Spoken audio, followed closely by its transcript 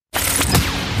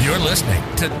You're listening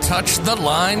to Touch the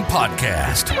Line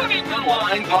Podcast. Touch the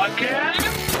Line Podcast.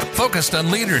 Focused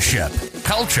on leadership,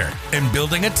 culture, and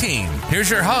building a team. Here's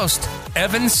your host,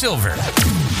 Evan Silver.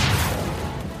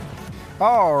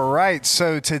 All right.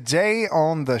 So today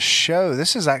on the show,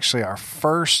 this is actually our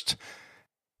first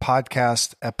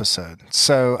podcast episode.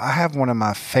 So I have one of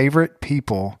my favorite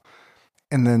people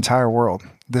in the entire world.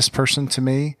 This person to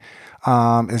me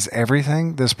is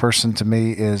everything. This person to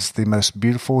me is the most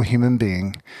beautiful human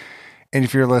being. And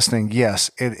if you're listening,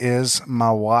 yes, it is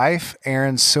my wife,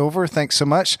 Erin Silver. Thanks so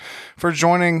much for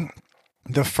joining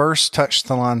the first Touch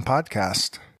the Line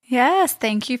podcast. Yes,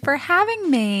 thank you for having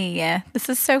me. This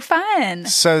is so fun.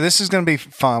 So this is going to be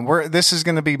fun. This is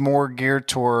going to be more geared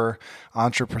toward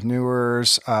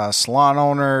entrepreneurs, salon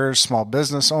owners, small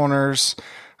business owners.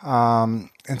 And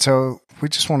so we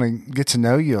just want to get to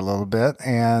know you a little bit.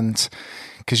 And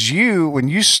because when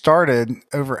you started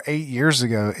over 8 years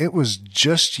ago, it was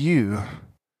just you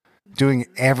doing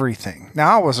everything.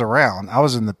 Now I was around, I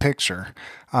was in the picture.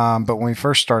 But when we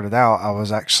first started out, I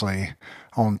was actually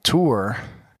on tour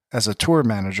as a tour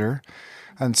manager.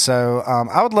 And so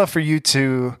I would love for you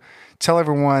to tell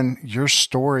everyone your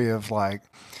story of like,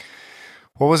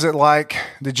 what was it like?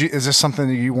 Is this something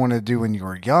that you wanted to do when you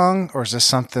were young? Or is this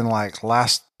something like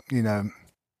at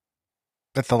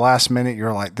the last minute,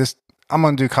 you're like, I'm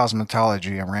going to do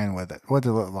cosmetology and ran with it. What did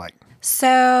it look like?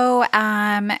 So,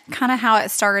 kind of how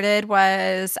it started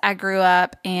was I grew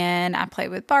up and I played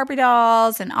with Barbie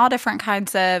dolls and all different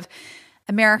kinds of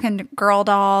American Girl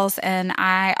dolls, and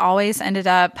I always ended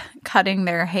up cutting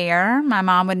their hair. My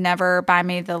mom would never buy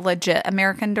me the legit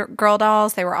American Girl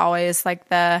dolls. They were always like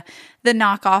the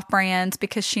knockoff brands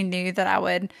because she knew that I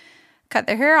would cut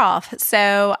their hair off.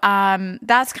 So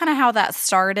that's kind of how that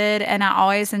started, and I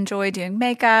always enjoyed doing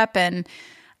makeup and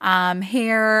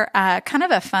hair. Kind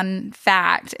of a fun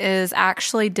fact is I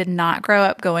actually did not grow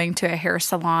up going to a hair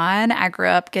salon. I grew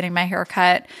up getting my hair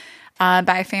cut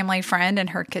by a family friend in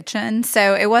her kitchen.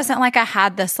 So it wasn't like I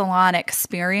had the salon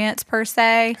experience per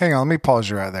se. Hang on, let me pause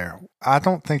you right there. I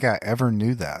don't think I ever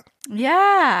knew that.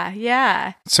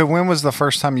 Yeah. So when was the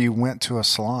first time you went to a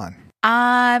salon?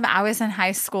 I was in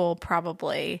high school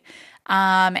probably.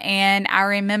 And I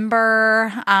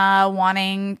remember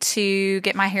wanting to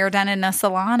get my hair done in a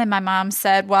salon, and my mom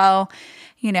said, well,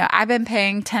 I've been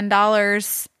paying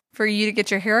 $10 for you to get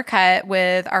your hair cut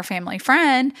with our family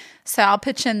friend, so I'll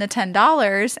pitch in the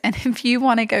 $10, and if you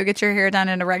want to go get your hair done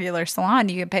in a regular salon,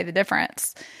 you can pay the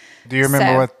difference. Do you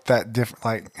remember what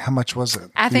that how much was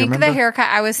it? I think the haircut,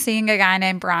 I was seeing a guy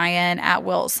named Brian at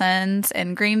Wilson's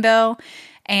in Greenville,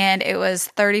 and it was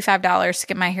 $35 to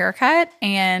get my hair cut,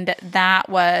 and that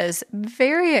was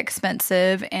very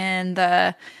expensive in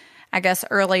the, I guess,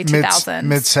 early 2000s.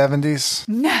 Mid-70s?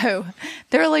 No,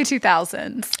 the early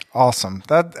 2000s. Awesome.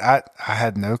 That I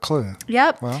had no clue.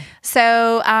 Yep. Well.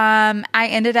 So I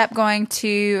ended up going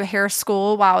to hair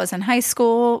school while I was in high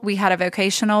school. We had a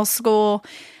vocational school.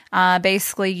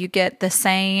 Basically, you get the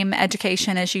same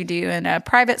education as you do in a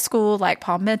private school like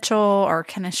Paul Mitchell or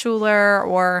Kenneth Schuler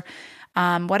or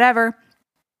whatever.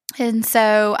 And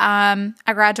so I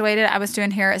graduated. I was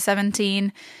doing hair at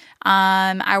 17.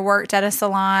 I worked at a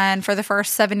salon for the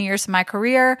first 7 years of my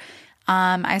career.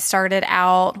 I started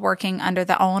out working under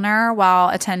the owner while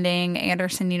attending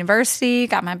Anderson University,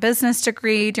 got my business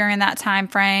degree during that time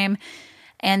frame,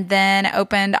 and then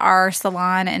opened our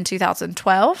salon in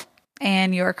 2012.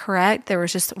 And you're correct. There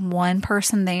was just one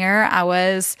person there. I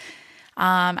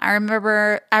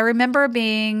remember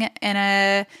being in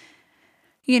a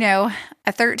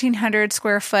 1,300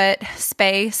 square foot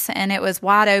space, and it was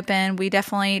wide open. We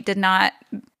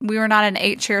were not an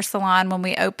 8-chair salon when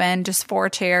we opened, just 4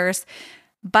 chairs,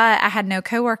 but I had no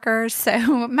coworkers.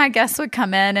 So my guests would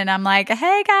come in and I'm like,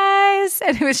 hey guys.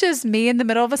 And it was just me in the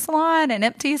middle of a salon, an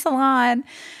empty salon.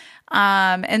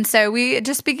 And so we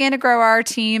just began to grow our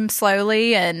team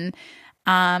slowly. And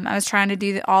I was trying to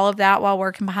do all of that while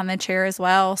working behind the chair as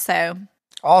well. So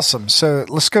awesome. So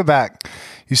let's go back.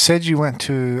 You said you went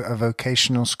to a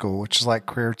vocational school, which is like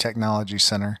Career Technology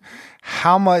Center.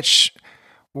 How much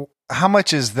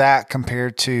is that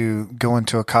compared to going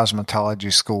to a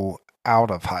cosmetology school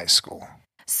out of high school?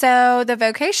 So the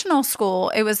vocational school,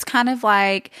 it was kind of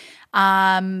like,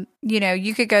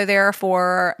 you could go there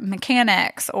for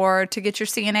mechanics or to get your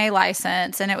CNA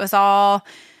license. And it was all,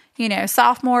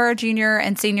 sophomore, junior,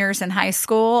 and seniors in high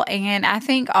school. And I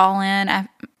think all in,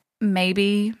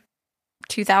 maybe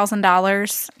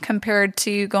 $2,000 compared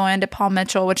to going to Paul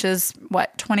Mitchell, which is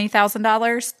what,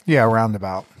 $20,000? Yeah,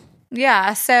 roundabout.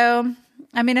 Yeah. So,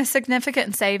 a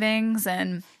significant savings.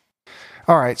 And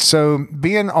all right. So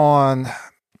being on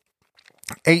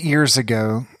 8 years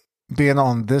ago, being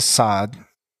on this side,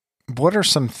 what are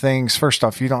some things, first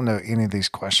off, you don't know any of these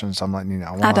questions. I'm letting you know.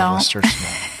 I want I don't. our listeners to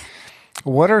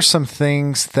know. What are some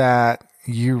things that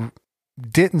you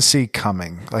didn't see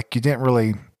coming? Like you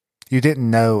didn't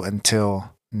know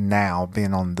until now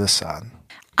being on this side?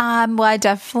 Well, I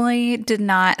definitely did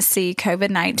not see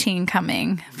COVID-19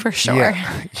 coming for sure.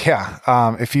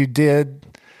 Yeah. If you did,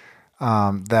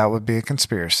 that would be a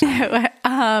conspiracy.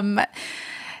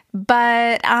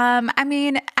 But I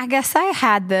mean, I guess I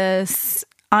had this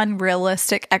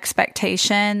unrealistic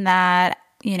expectation that,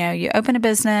 you know, you open a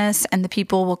business and the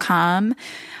people will come.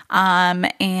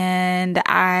 And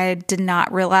I did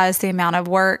not realize the amount of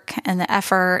work and the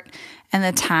effort and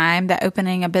the time that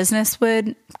opening a business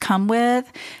would come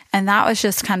with. And that was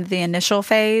just kind of the initial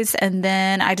phase. And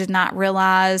then I did not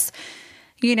realize,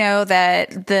 you know,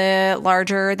 that the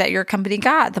larger that your company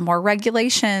got, the more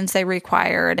regulations they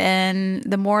required and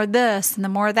the more this and the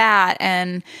more that.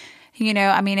 And, you know,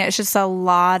 I mean, it's just a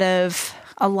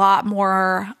lot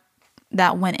more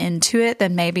that went into it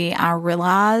than maybe I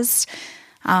realized.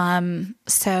 So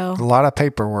A lot of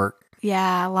paperwork.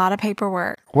 yeah, a lot of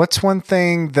paperwork. What's one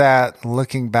thing that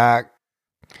looking back,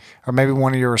 or maybe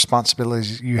one of your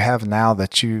responsibilities you have now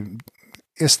that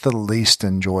it's the least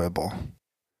enjoyable?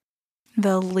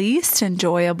 The least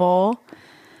enjoyable.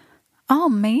 Oh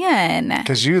man.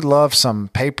 Because you love some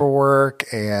paperwork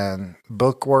and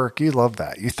book work. You love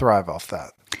that. You thrive off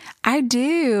that. I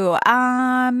do.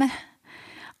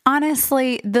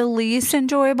 Honestly, the least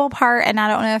enjoyable part, and I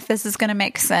don't know if this is going to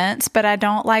make sense, but I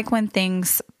don't like when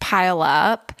things pile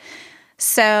up.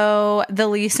 So the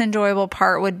least enjoyable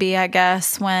part would be, I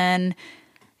guess, when,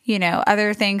 you know,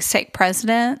 other things take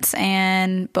precedence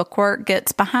and bookwork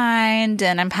gets behind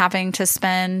and I'm having to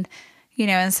spend, you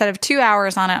know, instead of 2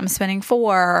 hours on it, I'm spending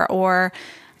 4 or,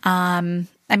 I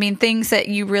mean, things that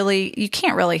you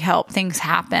can't really help. Things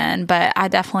happen, but I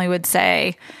definitely would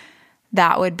say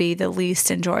that would be the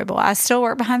least enjoyable. I still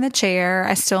work behind the chair.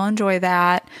 I still enjoy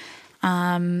that.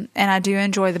 And I do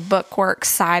enjoy the bookwork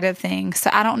side of things. So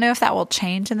I don't know if that will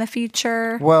change in the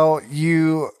future. Well,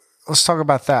 let's talk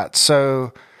about that.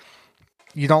 So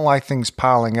you don't like things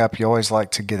piling up. You always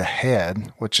like to get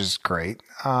ahead, which is great.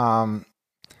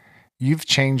 You've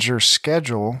changed your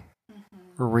schedule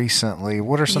recently.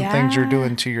 What are some things you're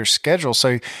doing to your schedule?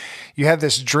 So you had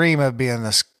this dream of being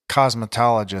this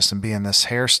cosmetologist and being this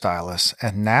hairstylist,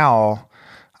 and now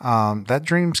that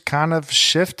dream's kind of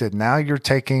shifted. Now you're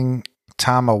taking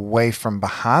time away from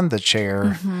behind the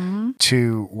chair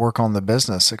to work on the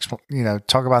business. You know,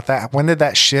 talk about that. When did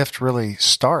that shift really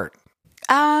start?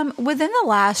 Within the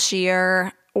last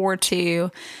year or two,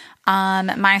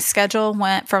 my schedule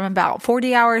went from about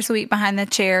 40 hours a week behind the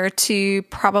chair to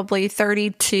probably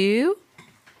 32.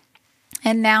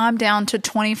 And now I'm down to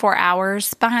 24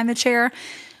 hours behind the chair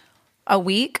a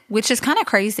week, which is kind of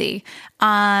crazy.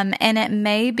 And it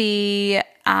may be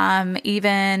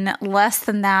even less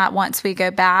than that once we go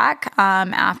back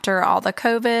after all the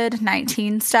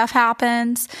COVID-19 stuff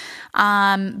happens.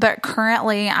 But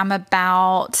currently I'm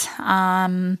about,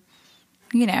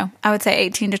 you know, I would say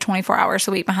 18 to 24 hours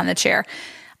a week behind the chair.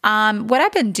 What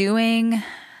I've been doing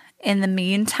in the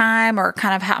meantime, or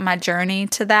kind of how my journey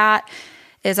to that,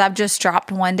 is I've just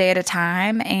dropped one day at a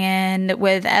time. And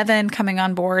with Evan coming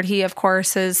on board, he, of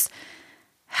course, has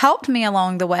helped me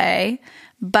along the way.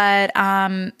 But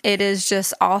it has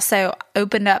just also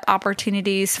opened up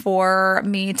opportunities for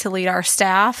me to lead our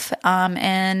staff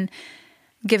and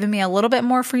given me a little bit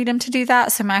more freedom to do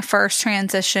that. So my first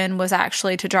transition was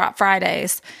actually to drop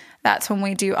Fridays. That's when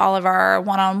we do all of our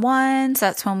one-on-ones.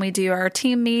 That's when we do our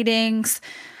team meetings.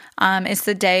 It's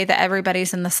the day that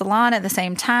everybody's in the salon at the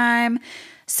same time.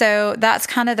 So that's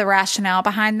kind of the rationale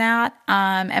behind that.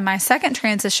 And my second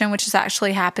transition, which is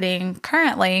actually happening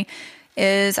currently,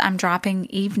 is I'm dropping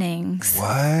evenings.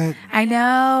 What? I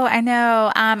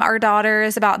know. Our daughter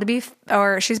is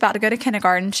she's about to go to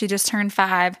kindergarten. She just turned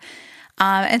 5.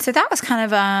 And so that was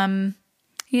kind of,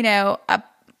 you know,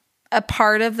 a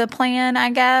part of the plan, I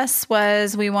guess,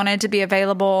 was we wanted to be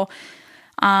available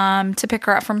to pick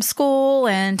her up from school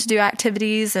and to do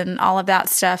activities and all of that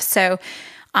stuff. So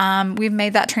we've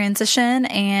made that transition,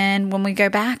 and when we go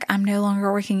back, I'm no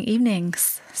longer working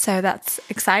evenings. So that's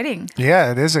exciting.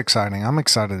 Yeah, it is exciting. I'm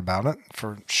excited about it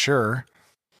for sure.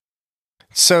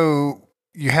 So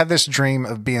you had this dream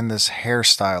of being this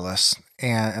hairstylist,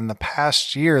 and in the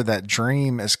past year, that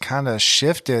dream has kind of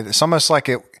shifted. It's almost like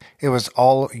it was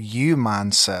all you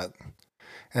mindset.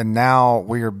 And now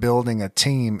we are building a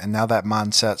team, and now that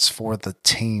mindset's for the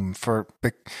team. For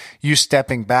you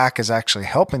stepping back is actually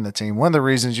helping the team. One of the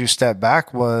reasons you stepped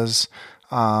back was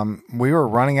we were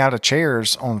running out of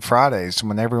chairs on Fridays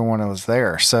when everyone was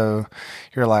there. So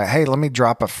you're like, hey, let me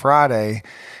drop a Friday,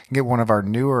 get one of our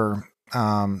newer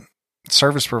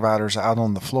service providers out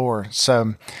on the floor.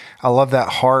 So I love that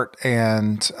heart.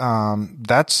 And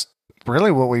that's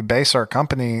really what we base our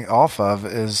company off of,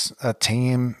 is a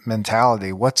team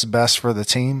mentality. What's best for the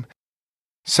team?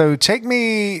 So take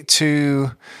me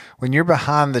to when you're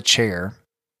behind the chair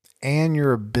and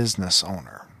you're a business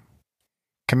owner,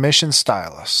 commission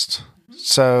stylist.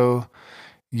 So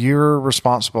you're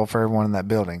responsible for everyone in that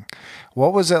building.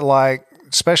 What was it like,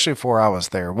 especially before I was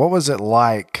there? What was it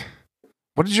like?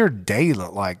 What did your day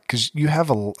look like? Because you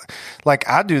have like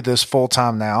I do this full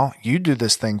time now. You do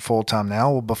this thing full time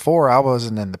now. Well, before I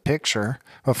wasn't in the picture,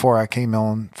 before I came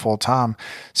on full time.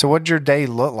 So what did your day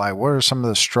look like? What are some of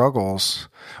the struggles?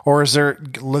 Or is there,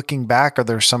 looking back, are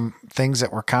there some things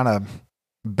that were kind of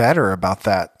better about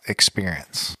that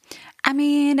experience? I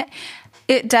mean,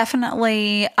 it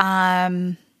definitely,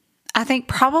 I think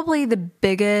probably the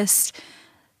biggest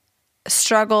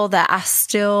struggle that I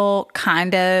still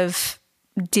kind of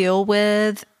deal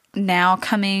with now,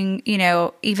 coming,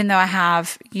 even though I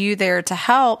have you there to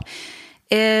help,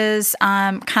 is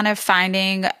kind of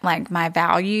finding like my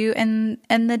value in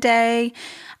the day.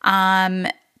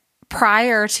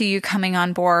 Prior to you coming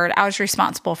on board, I was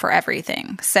responsible for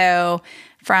everything. So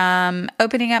from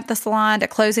opening up the salon to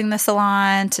closing the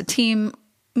salon to team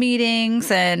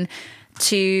meetings and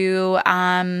to,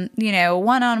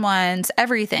 one-on-ones,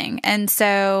 everything. And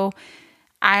so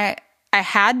I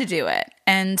had to do it.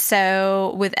 And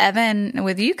so with Evan,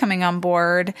 with you coming on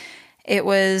board, it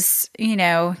was,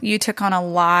 you took on a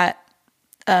lot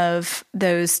of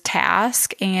those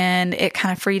tasks, and it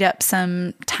kind of freed up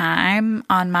some time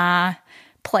on my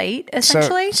plate,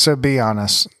 essentially. So be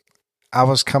honest. I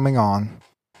was coming on.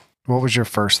 What was your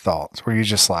first thoughts? Were you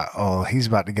just like, oh, he's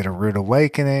about to get a rude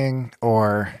awakening,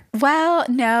 or? Well,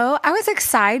 no, I was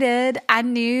excited. I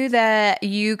knew that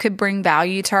you could bring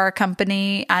value to our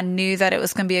company. I knew that it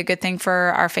was going to be a good thing for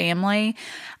our family.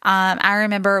 I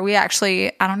remember I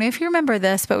don't know if you remember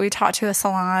this, but we talked to a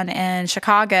salon in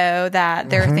Chicago that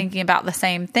they're thinking about the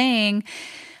same thing,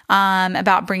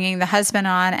 about bringing the husband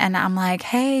on. And I'm like,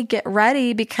 hey, get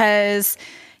ready, because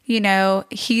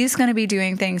he's going to be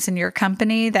doing things in your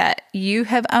company that you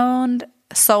have owned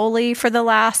solely for the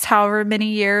last however many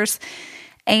years.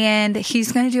 And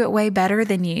he's going to do it way better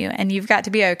than you. And you've got to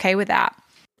be okay with that.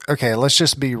 Okay, let's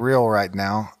just be real right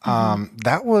now.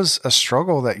 That was a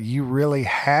struggle that you really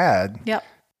had. Yep.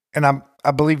 And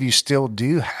I believe you still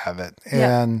do have it.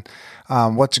 Yep.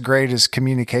 And what's great is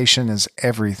communication is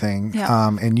everything. Yep.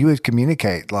 And you would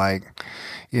communicate like,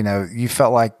 you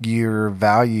felt like your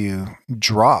value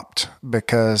dropped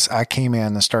because I came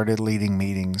in and started leading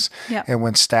meetings. Yep. And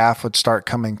when staff would start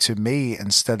coming to me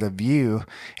instead of you,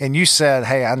 and you said,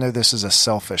 hey, I know this is a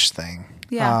selfish thing.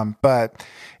 Yeah. But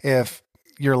if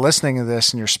you're listening to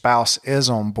this and your spouse is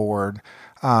on board,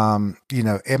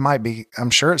 it might be,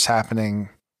 I'm sure it's happening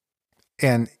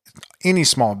in any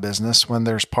small business when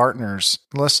there's partners.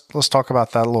 Let's talk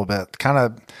about that a little bit. Kind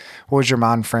of, what was your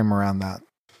mind frame around that?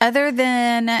 Other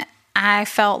than I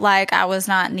felt like I was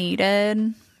not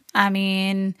needed. I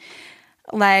mean,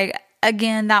 like,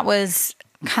 again, that was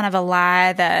kind of a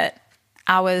lie that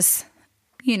I was,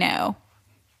 that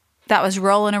was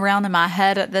rolling around in my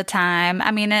head at the time.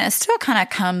 I mean, it still kind of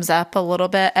comes up a little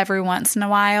bit every once in a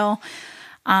while.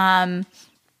 But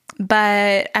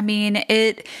I mean,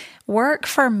 work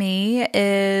for me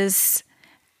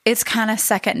it's kind of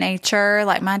second nature.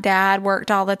 Like, my dad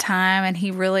worked all the time and he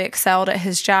really excelled at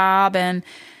his job, and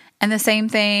the same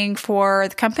thing for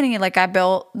the company. Like, I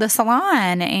built the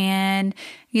salon, and,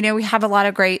 we have a lot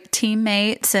of great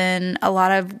teammates and a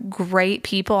lot of great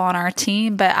people on our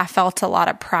team, but I felt a lot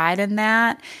of pride in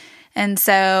that. And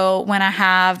so when I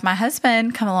have my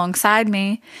husband come alongside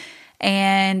me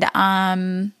and,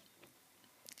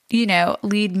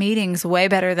 lead meetings way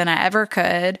better than I ever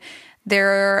could,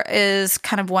 there is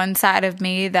kind of one side of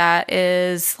me that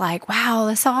is like, wow,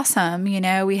 that's awesome.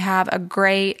 We have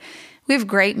great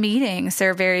meetings.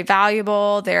 They're very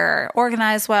valuable. They're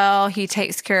organized well. He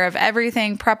takes care of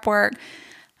everything, prep work.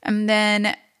 And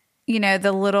then,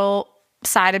 the little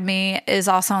side of me is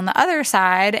also on the other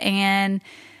side. And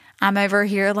I'm over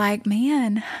here like,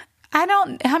 man,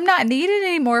 I'm not needed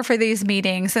anymore for these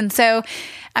meetings. And so,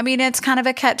 I mean, it's kind of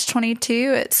a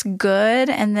catch-22. It's good.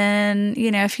 And then,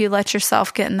 if you let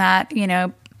yourself get in that,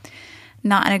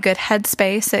 not in a good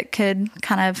headspace, it could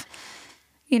kind of,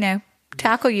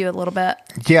 tackle you a little bit.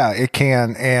 Yeah, it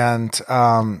can. And,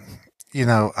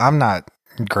 I'm not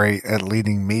great at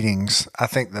leading meetings. I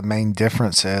think the main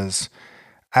difference is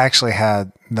I actually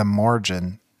had the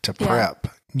margin to prep.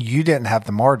 You didn't have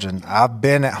the margin. I've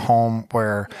been at home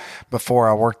where before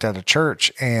I worked at a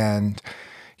church, and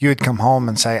you would come home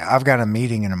and say, I've got a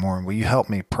meeting in the morning. Will you help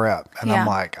me prep? And I'm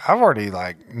like, I've already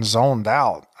like zoned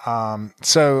out.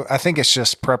 So I think it's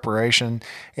just preparation.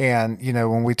 And, you know,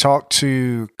 when we talk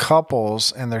to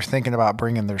couples and they're thinking about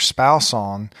bringing their spouse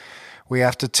on, we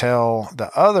have to tell the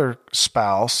other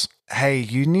spouse, hey,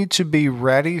 you need to be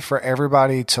ready for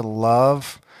everybody to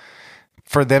love,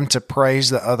 for them to praise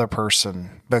the other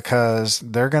person, because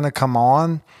they're going to come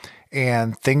on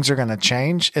and things are going to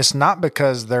change. It's not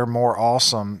because they're more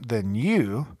awesome than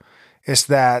you. It's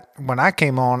that when I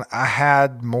came on, I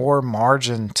had more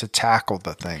margin to tackle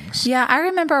the things. Yeah, I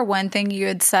remember one thing you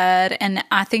had said, and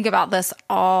I think about this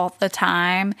all the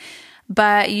time,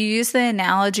 but you use the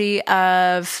analogy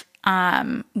of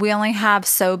we only have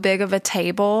so big of a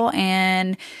table,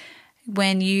 and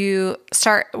when you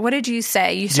start, what did you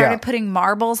say? You started putting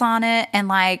marbles on it, and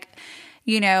like,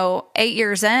 you know, 8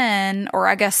 years in, or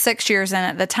I guess 6 years in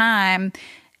at the time,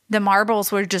 the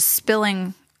marbles were just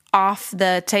spilling off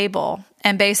the table.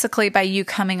 And basically by you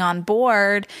coming on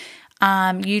board,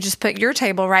 you just put your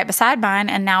table right beside mine,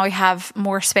 and now we have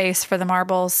more space for the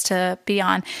marbles to be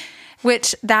on,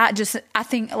 which that just, I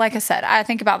think, like I said, I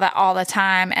think about that all the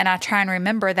time, and I try and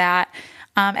remember that.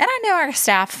 And I know our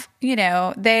staff, you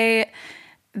know, they,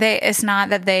 it's not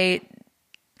that they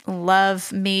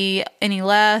love me any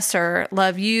less or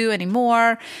love you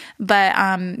anymore, but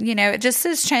you know, it just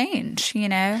is change, you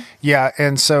know. Yeah.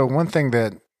 And so one thing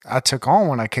that I took on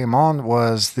when I came on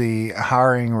was the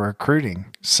hiring, recruiting.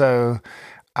 So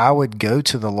I would go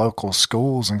to the local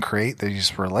schools and create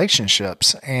these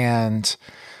relationships, and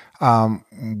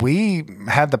we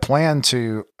had the plan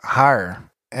to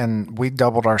hire, and we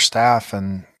doubled our staff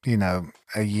in, you know,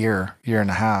 a year and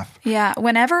a half. Yeah.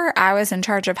 Whenever I was in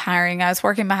charge of hiring, I was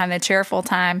working behind the chair full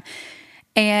time,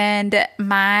 and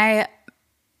my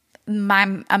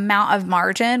amount of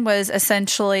margin was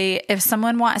essentially, if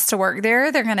someone wants to work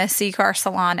there, they're going to seek our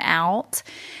salon out,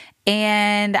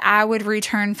 and I would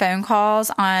return phone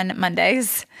calls on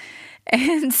Mondays.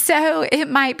 And so it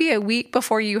might be a week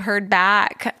before you heard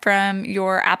back from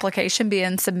your application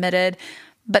being submitted.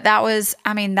 But that was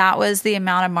the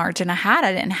amount of margin I had.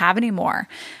 I didn't have any more.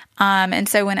 And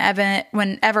so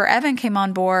whenever Evan came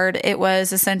on board, it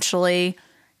was essentially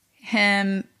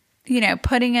him, you know,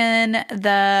 putting in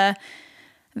the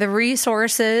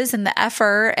resources and the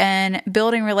effort and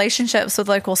building relationships with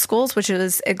local schools, which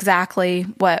is exactly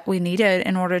what we needed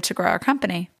in order to grow our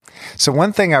company. So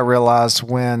one thing I realized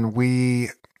when we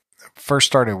first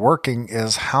started working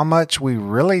is how much we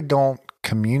really don't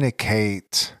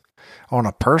communicate on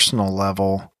a personal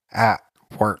level at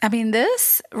work. I mean,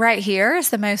 this right here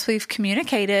is the most we've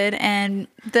communicated and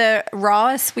the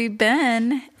rawest we've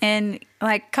been in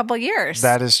like a couple of years.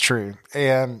 That is true.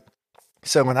 And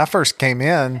so when I first came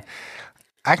in,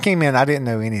 I didn't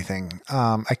know anything.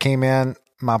 I came in,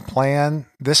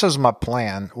 this was my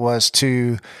plan, was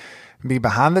to be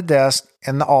behind the desk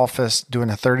in the office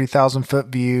doing a 30,000 foot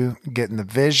view, getting the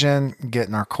vision,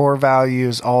 getting our core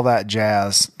values, all that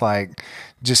jazz, like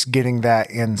just getting that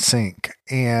in sync.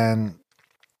 And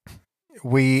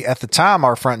we, at the time,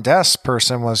 our front desk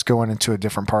person was going into a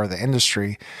different part of the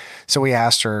industry. So we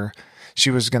asked her,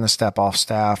 she was going to step off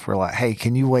staff. We're like, hey,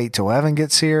 can you wait till Evan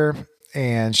gets here?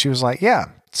 And she was like, yeah.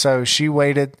 So she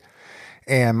waited.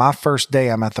 And my first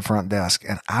day, I'm at the front desk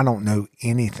and I don't know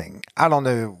anything. I don't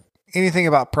know anything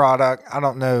about product. I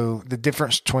don't know the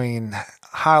difference between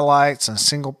highlights and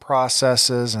single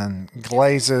processes and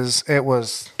glazes. It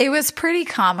was pretty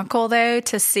comical though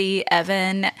to see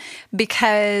Evan,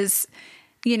 because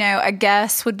you know, a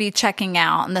guest would be checking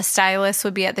out and the stylist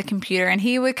would be at the computer and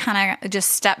he would kind of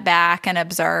just step back and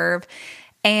observe.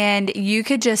 And you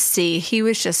could just see he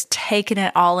was just taking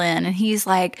it all in. And he's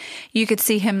like, you could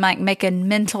see him like making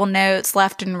mental notes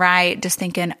left and right, just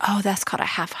thinking, oh, that's got a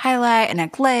half highlight and a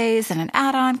glaze and an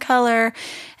add-on color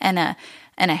and a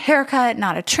haircut,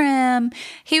 not a trim.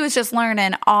 He was just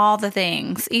learning all the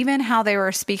things, even how they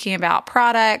were speaking about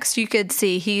products. You could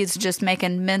see he's just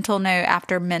making mental note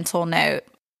after mental note.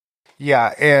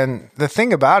 Yeah. And the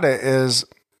thing about it is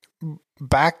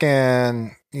back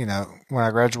in, you know, when I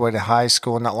graduated high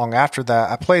school, not long after that,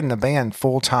 I played in a band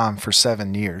full time for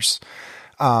 7 years.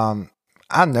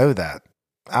 I know that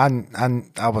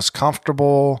I was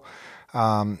comfortable.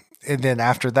 And then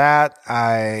after that,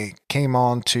 I came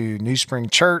on to New Spring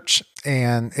Church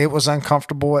and it was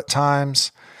uncomfortable at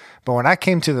times, But when I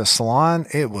came to the salon,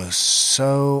 it was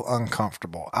so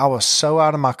uncomfortable. I was so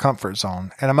out of my comfort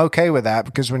zone. And I'm okay with that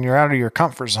because when you're out of your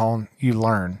comfort zone, you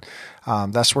learn.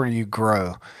 That's where you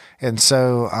grow. And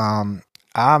so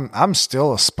I'm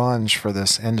still a sponge for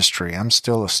this industry. I'm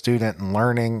still a student and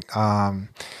learning.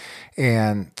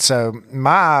 And so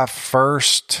my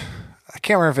first, I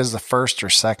can't remember if it was the first or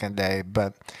second day,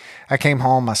 but I came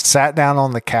home, I sat down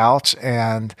on the couch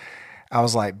and I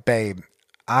was like, babe,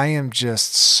 I am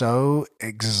just so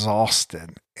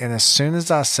exhausted. And as soon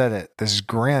as I said it, this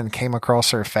grin came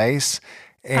across her face.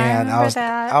 And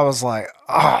I was like,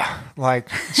 like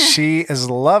she is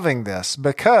loving this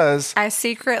because I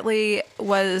secretly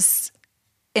was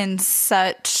in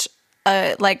such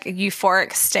a like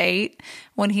euphoric state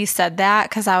when he said that,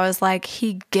 because I was like,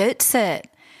 he gets it.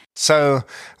 So,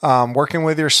 working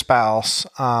with your spouse,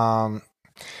 I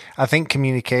think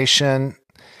communication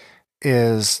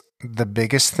is the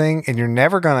biggest thing, and you're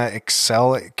never going to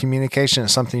excel at communication.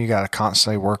 It's something you got to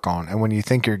constantly work on. And when you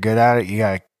think you're good at it, you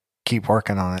got to keep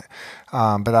working on it.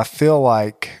 But I feel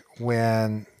like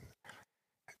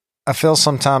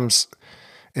sometimes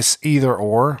it's either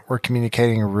or. We're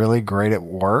communicating really great at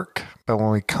work, but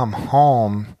when we come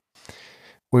home,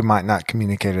 we might not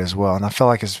communicate as well. And I feel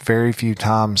like it's very few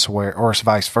times where, or it's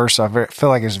vice versa. I feel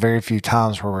like it's very few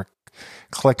times where we're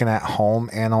clicking at home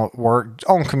and on work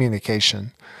on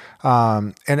communication.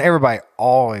 And everybody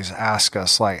always asks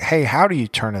us like, hey, how do you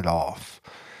turn it off?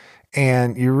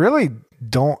 And you really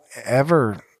don't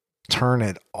ever turn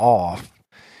it off.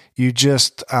 You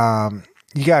just,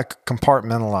 you got to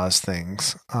compartmentalize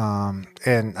things.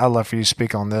 And I'd love for you to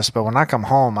speak on this, but when I come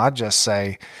home, I just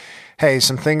say, hey,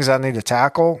 some things I need to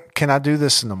tackle. Can I do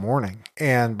this in the morning?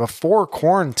 And before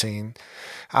quarantine,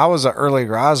 I was an early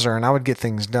riser and I would get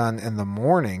things done in the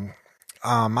morning.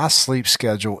 My sleep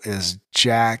schedule is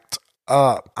jacked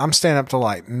up. I'm staying up to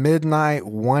like midnight,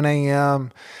 1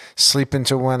 a.m., sleeping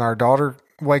to when our daughter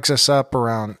wakes us up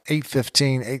around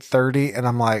 8:15, 8:30. And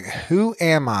I'm like, who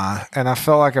am I? And I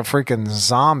feel like a freaking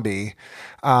zombie.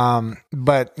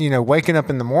 But you know, waking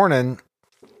up in the morning,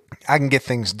 I can get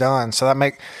things done. So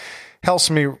that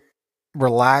helps me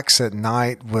relax at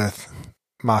night with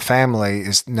my family,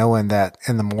 is knowing that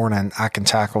in the morning I can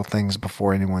tackle things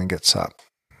before anyone gets up.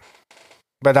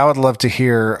 But I would love to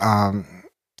hear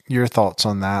your thoughts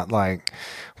on that. Like,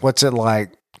 what's it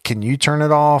like? Can you turn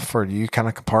it off, or do you kind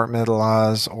of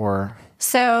compartmentalize? Or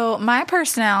so my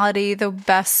personality, the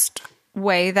best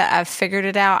way that I've figured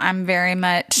it out, I'm very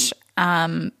much,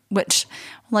 which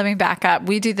let me back up.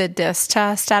 We do the DISC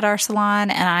test at our salon,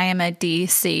 and I am a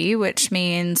DC, which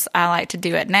means I like to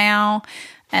do it now.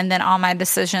 And then all my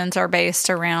decisions are based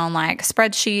around like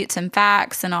spreadsheets and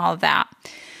facts and all of that.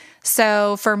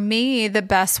 So for me, the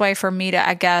best way for me to,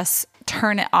 I guess,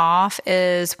 turn it off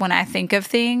is when I think of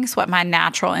things, what my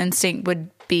natural instinct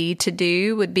would be to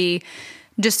do would be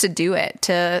just to do it.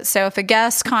 So if a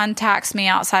guest contacts me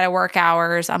outside of work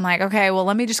hours, I'm like, okay, well,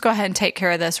 let me just go ahead and take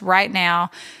care of this right now,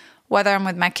 whether I'm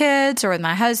with my kids or with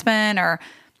my husband or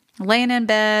laying in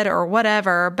bed or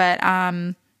whatever. But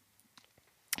I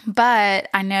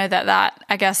know that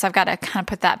I guess I've got to kind of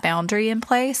put that boundary in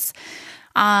place.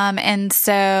 And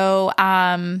so,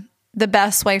 the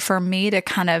best way for me to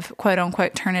kind of quote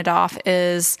unquote turn it off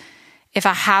is if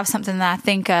I have something that I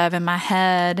think of in my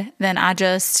head, then I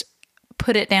just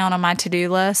put it down on my to-do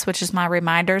list, which is my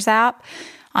reminders app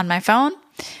on my phone.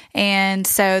 And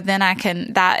so then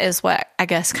that is what I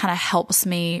guess kind of helps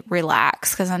me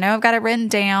relax, because I know I've got it written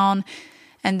down.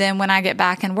 And then when I get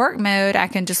back in work mode, I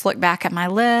can just look back at my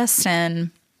list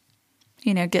and,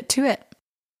 get to it.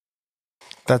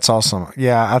 That's awesome.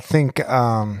 Yeah, I think,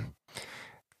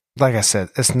 like I said,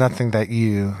 it's nothing that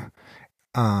you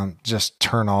just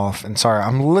turn off. And sorry,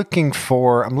 I'm looking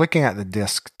at the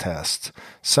DISC test.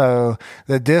 So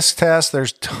the DISC test,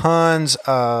 there's tons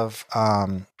of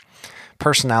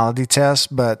personality tests,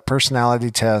 but personality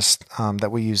test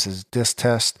that we use is DISC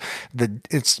test.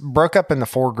 It's broke up into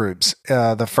 4 groups.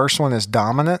 The first one is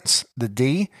dominance, the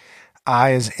D.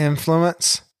 I is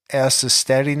influence, S is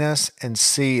steadiness, and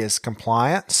C is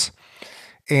compliance.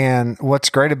 And what's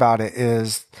great about it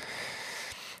is,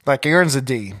 like, Erin's a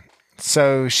D.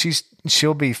 So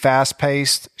she'll be fast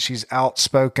paced. She's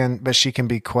outspoken, but she can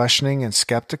be questioning and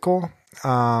skeptical.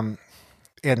 And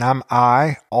I'm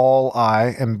all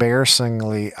I,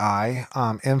 embarrassingly I,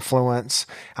 influence.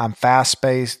 I'm fast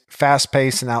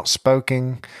paced and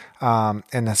outspoken,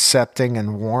 and accepting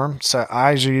and warm. So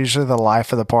I's are usually the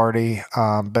life of the party.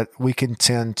 But we can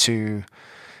tend to,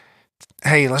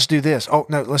 hey, let's do this. Oh,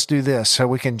 no, let's do this. So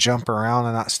we can jump around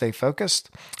and not stay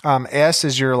focused. S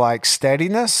is your like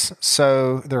steadiness.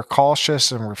 So they're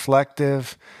cautious and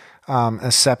reflective.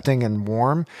 accepting and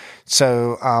warm.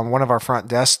 So one of our front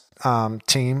desk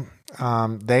team,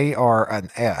 they are an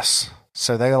S.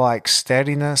 So they like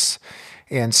steadiness.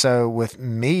 And so with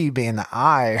me being the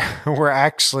I, we're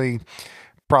actually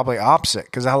probably opposite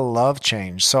because I love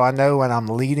change. So I know when I'm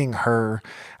leading her,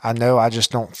 I know I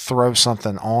just don't throw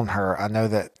something on her. I know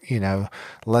that,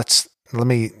 let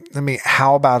me,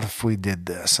 how about if we did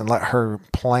this, and let her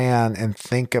plan and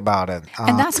think about it.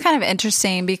 And that's kind of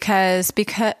interesting because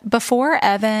before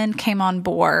Evan came on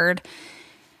board,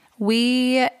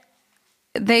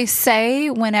 they say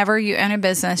whenever you own a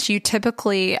business, you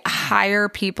typically hire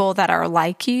people that are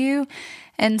like you.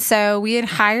 And so we had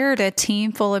hired a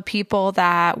team full of people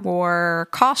that were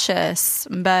cautious,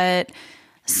 but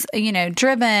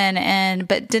driven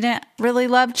but didn't really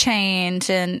love change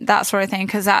and that sort of thing,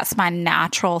 because that's my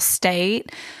natural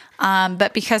state.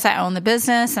 But because I own the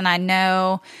business and I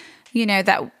know,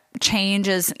 that change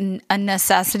is a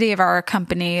necessity of our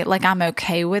company, like I'm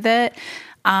okay with it.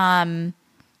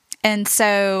 And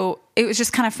so it was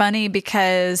just kind of funny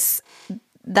because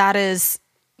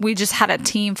we just had a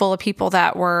team full of people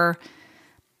that were,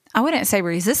 I wouldn't say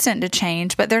resistant to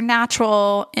change, but their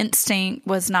natural instinct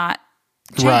was not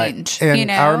change. Right.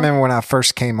 And I remember when I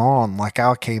first came on, like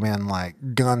I came in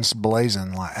like guns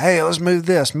blazing, like, hey, let's move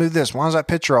this. Why is that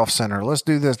picture off center? Let's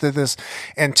do this.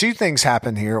 And two things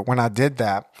happened here when I did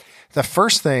that. The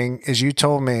first thing is you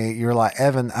told me, you're like,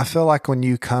 Evan, I feel like when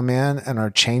you come in and are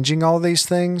changing all these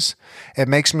things, it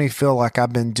makes me feel like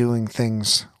I've been doing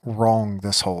things wrong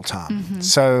this whole time. Mm-hmm.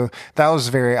 So that was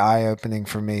very eye-opening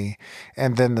for me.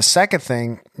 And then the second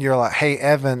thing, you're like, hey,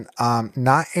 Evan,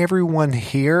 not everyone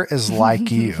here is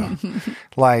like you.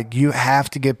 Like you have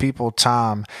to give people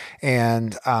time.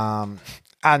 And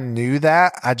I knew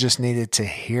that. I just needed to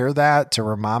hear that to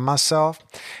remind myself.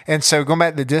 And so going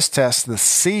back to the DISC test, the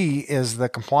C is the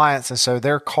compliance. And so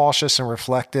they're cautious and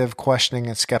reflective, questioning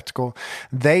and skeptical.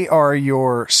 They are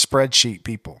your spreadsheet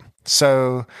people.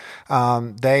 So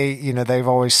they've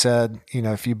always said,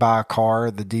 if you buy a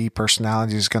car, the D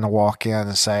personality is going to walk in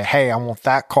and say, hey, I want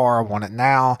that car. I want it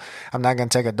now. I'm not going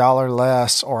to take $1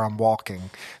 less, or I'm walking.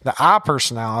 The I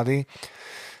personality,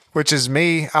 which is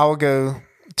me, I will go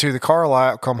to the car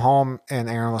lot, come home, and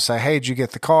Aaron will say, hey, did you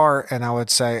get the car? And I would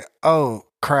say, oh,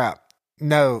 crap.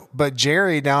 No, but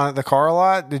Jerry down at the car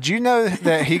lot, did you know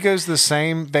that he goes to the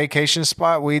same vacation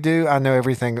spot we do? I know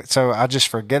everything. So I just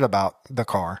forget about the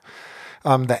car.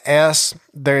 The S,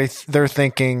 they're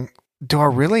thinking, do I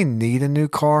really need a new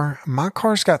car? My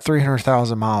car's got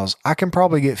 300,000 miles. I can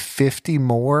probably get 50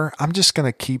 more. I'm just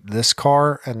going to keep this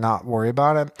car and not worry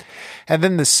about it. And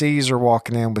then the C's are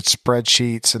walking in with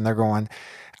spreadsheets and they're going,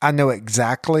 I know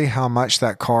exactly how much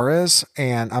that car is,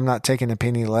 and I'm not taking a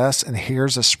penny less. And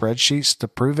here's a spreadsheet to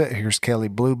prove it. Here's Kelly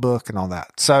Blue Book and all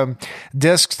that. So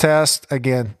DISC test,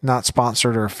 again, not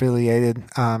sponsored or affiliated.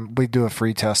 We do a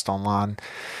free test online,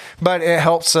 but it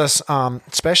helps us,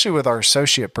 especially with our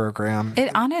associate program.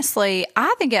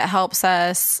 I think it helps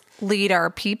us lead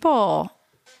our people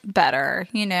better,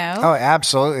 Oh,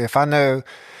 absolutely. If I know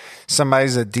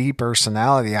somebody's a D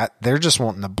personality, they're just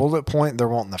wanting the bullet point, they're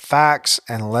wanting the facts,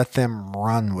 and let them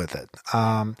run with it.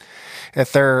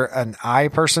 If they're an I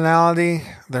personality,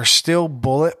 they're still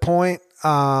bullet point,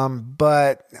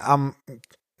 but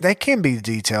they can be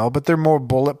detailed, but they're more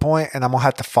bullet point, and I'm going to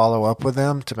have to follow up with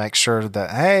them to make sure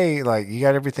that, hey, like, you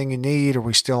got everything you need, are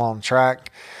we still on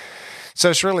track? So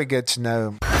it's really good to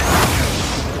know.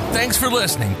 Thanks for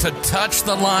listening to Touch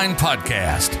the Line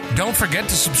Podcast. Don't forget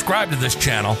to subscribe to this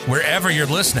channel wherever you're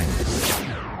listening.